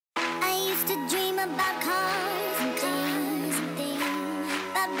to dream about cars and things,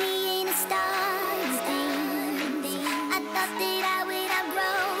 about being a star and things. I thought that I would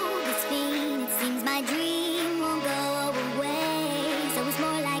outgrow this pain. It seems my dream won't go away, so it's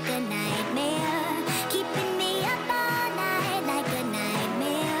more like a nightmare, keeping me up all night like a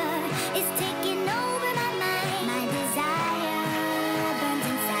nightmare. It's taking over my mind. My desire burns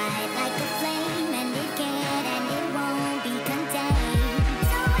inside like a flame, and it can't and it won't be contained.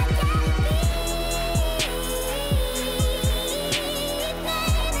 So I gotta be famous.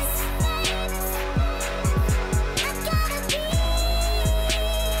 I gotta be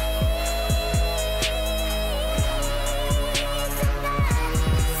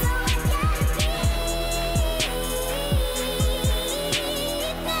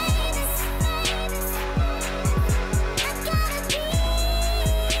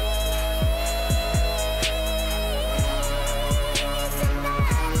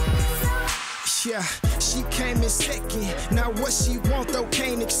Yeah, she came in second. Now what she want though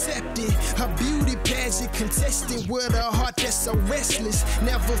can't accept it. Her beauty pageant contested with a heart that's so restless.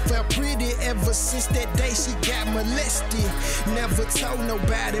 Never felt pretty ever since that day she got molested. Never told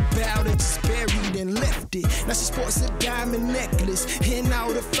nobody about it, just buried and left it. Now she sports a diamond necklace in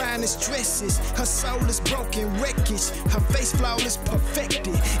all the finest dresses. Her soul is broken wreckage, her face flawless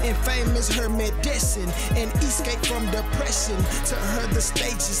perfected, and fame is her medicine, an escape from depression. To her the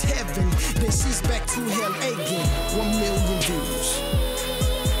stage is heaven, then she's back to hell again. 1 million views.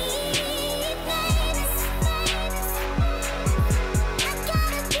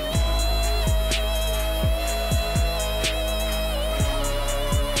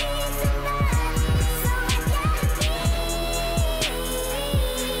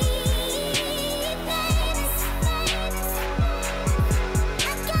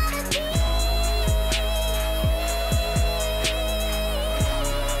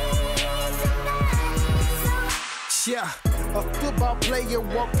 Yeah, a football player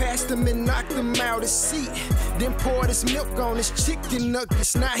walked past him and knocked him out his seat. Then poured his milk on his chicken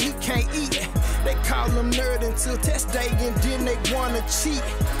nuggets, now he can't eat. They call him nerd until test day and then they wanna cheat.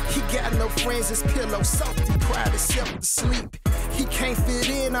 He got no friends, his pillow soaked, he cried himself to sleep. He can't fit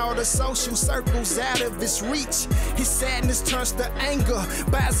in all the social circles out of his reach. His sadness turns to anger,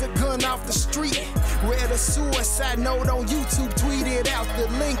 buys a gun off the street. Read a suicide note on YouTube, tweeted out the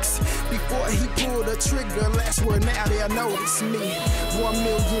links. Before he pulled the trigger, last word now they'll notice me. 1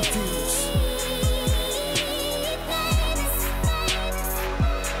 million views.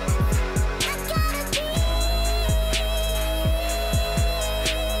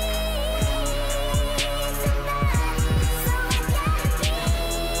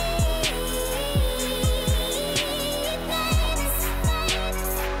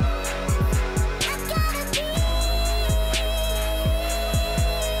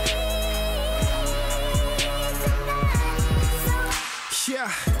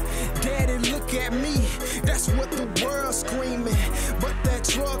 Yeah, daddy, look at me, that's what the world's screaming. But that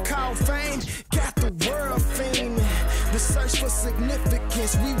drug called fame got the world fiending. The search for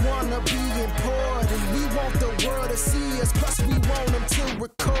significance, we wanna be important. We want the world to see us, plus we want them to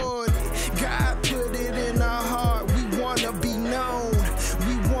record it. God put it in our heart, we wanna be known.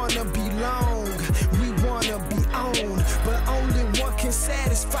 We wanna belong, we wanna be owned. But only one can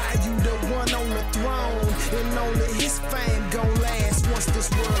satisfy you,